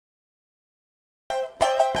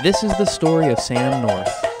This is the story of Sam North,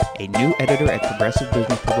 a new editor at Progressive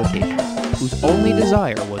Business Publications, whose only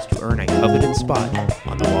desire was to earn a coveted spot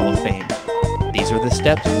on the Wall of Fame. These are the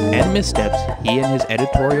steps and missteps he and his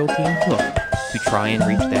editorial team took to try and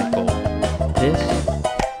reach that goal. This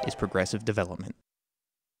is Progressive Development.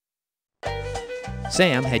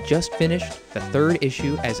 Sam had just finished the third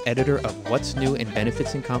issue as editor of What's New in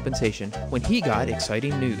Benefits and Compensation when he got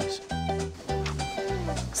exciting news.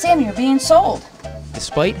 Sam, you're being sold.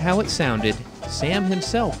 Despite how it sounded, Sam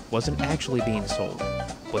himself wasn't actually being sold,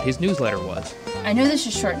 but his newsletter was. I know this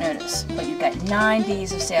is short notice, but you've got 9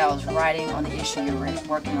 days of sales riding on the issue you're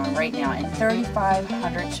working on right now and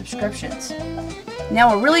 3,500 subscriptions. Now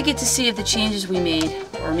we'll really get to see if the changes we made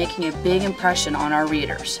are making a big impression on our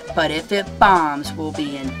readers. But if it bombs, we'll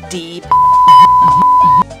be in deep.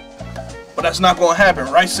 But that's not going to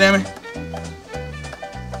happen, right, Sammy?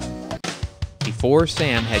 Before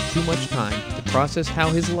Sam had too much time to process how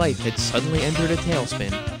his life had suddenly entered a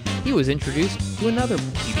tailspin, he was introduced to another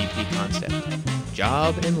PvP concept,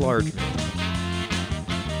 job enlargement.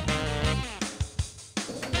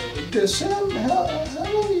 Sam, how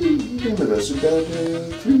long have you been with us? About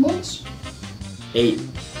 3 months? 8.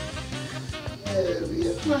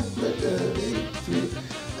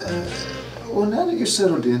 Well, now that you're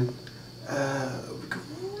settled in, we could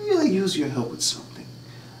really use your help with something.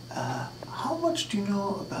 How much do you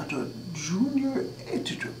know about our junior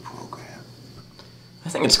editor program? I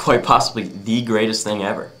think it's quite possibly the greatest thing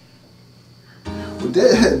ever. Well,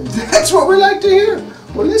 that's what we like to hear.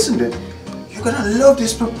 Well, listen then, you're gonna love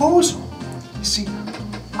this proposal. You see,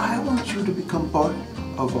 I want you to become part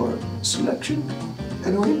of our selection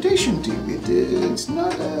and orientation team. It's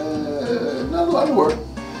not a lot of work.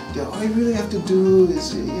 All you really have to do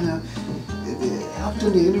is, help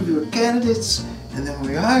them to interview candidates, and then when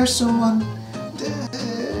we hire someone,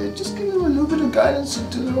 just give them a little bit of guidance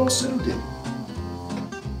until they're all settled in.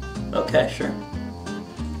 Okay, sure.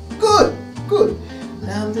 Good.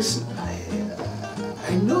 Now listen,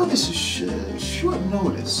 I know this is short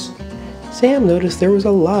notice. Sam noticed there was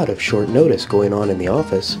a lot of short notice going on in the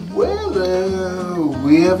office. Well,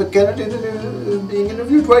 we have a candidate being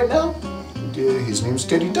interviewed right now. His name's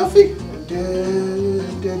Duffy.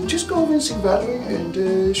 And just go over and see Valerie,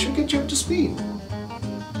 and she'll get you up to speed.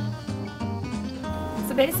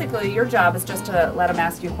 So basically, your job is just to let him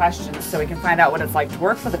ask you questions so we can find out what it's like to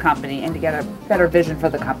work for the company and to get a better vision for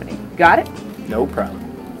the company. Got it? No problem.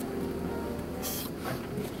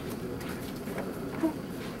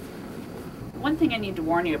 One thing I need to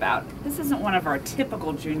warn you about, this isn't one of our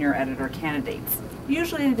typical junior editor candidates.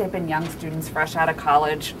 Usually they've been young students fresh out of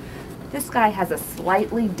college. This guy has a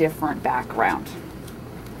slightly different background.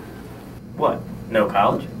 What? No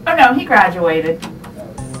college? Oh no, he graduated.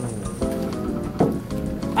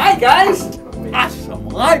 Hi guys! Awesome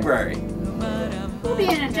library! We'll be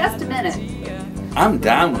in just a minute. I'm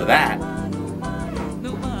down with that.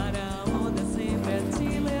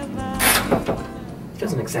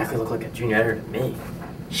 Doesn't exactly look like a junior editor to me.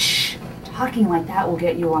 Shh! Talking like that will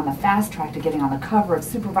get you on the fast track to getting on the cover of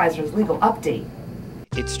Supervisor's Legal Update.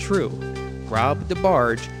 It's true, Rob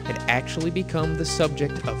DeBarge had actually become the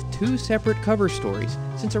subject of 2 separate cover stories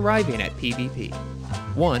since arriving at PvP.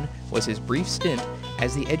 One was his brief stint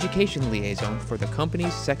as the education liaison for the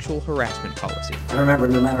company's sexual harassment policy. Remember,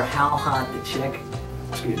 no matter how hot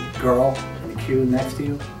the girl in the queue next to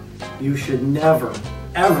you, you should never,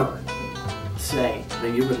 ever say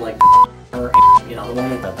that you would like to her, the one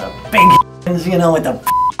with the big with the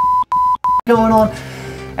going on.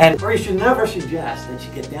 And or you should never suggest that she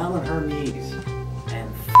get down on her knees and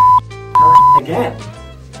her again.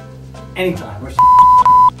 Anytime. Or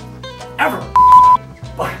ever.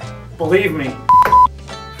 Believe me.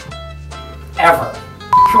 Ever.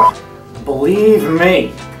 Believe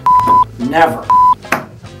me. Never.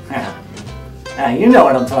 Now, you know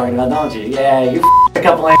what I'm talking about, don't you? Yeah, you a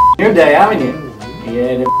couple in your day, haven't you?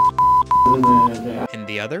 Yeah. And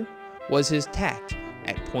the other was his tact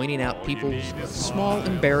at pointing out people's small,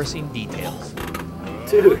 embarrassing details.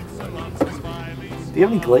 Dude, do you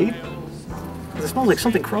have any Glade? It smells like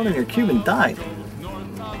something crawled in your cube and died.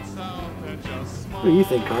 What do you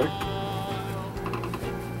think, Carter?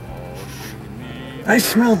 I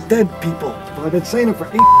smell dead people. Well, I've been saying it for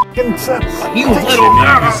 8 sets. You little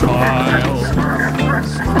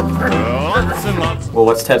Well,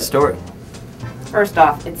 what's Ted's story? First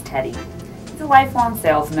off, it's Teddy. He's a lifelong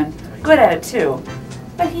salesman, good at it too.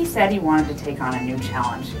 But he said he wanted to take on a new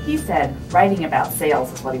challenge. He said writing about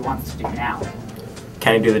sales is what he wants to do now.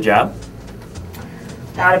 Can he do the job?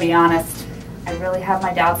 Gotta be honest, I really have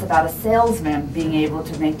my doubts about a salesman being able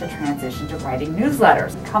to make the transition to writing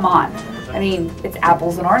newsletters. Come on, I mean, it's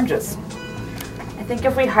apples and oranges. I think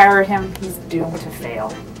if we hire him, he's doomed to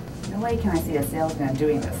fail. No way can I see a salesman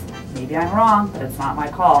doing this. Maybe I'm wrong, but it's not my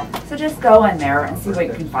call. So just go in there and see what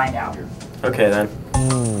you can find out. Okay then.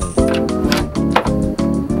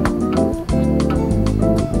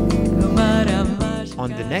 On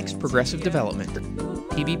the next Progressive Development,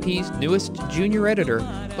 PBP's newest junior editor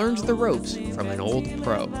learns the ropes from an old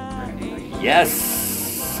pro. Yes,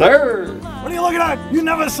 sir. What are you looking at? You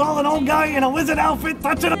never saw an old guy in a wizard outfit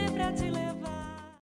touching a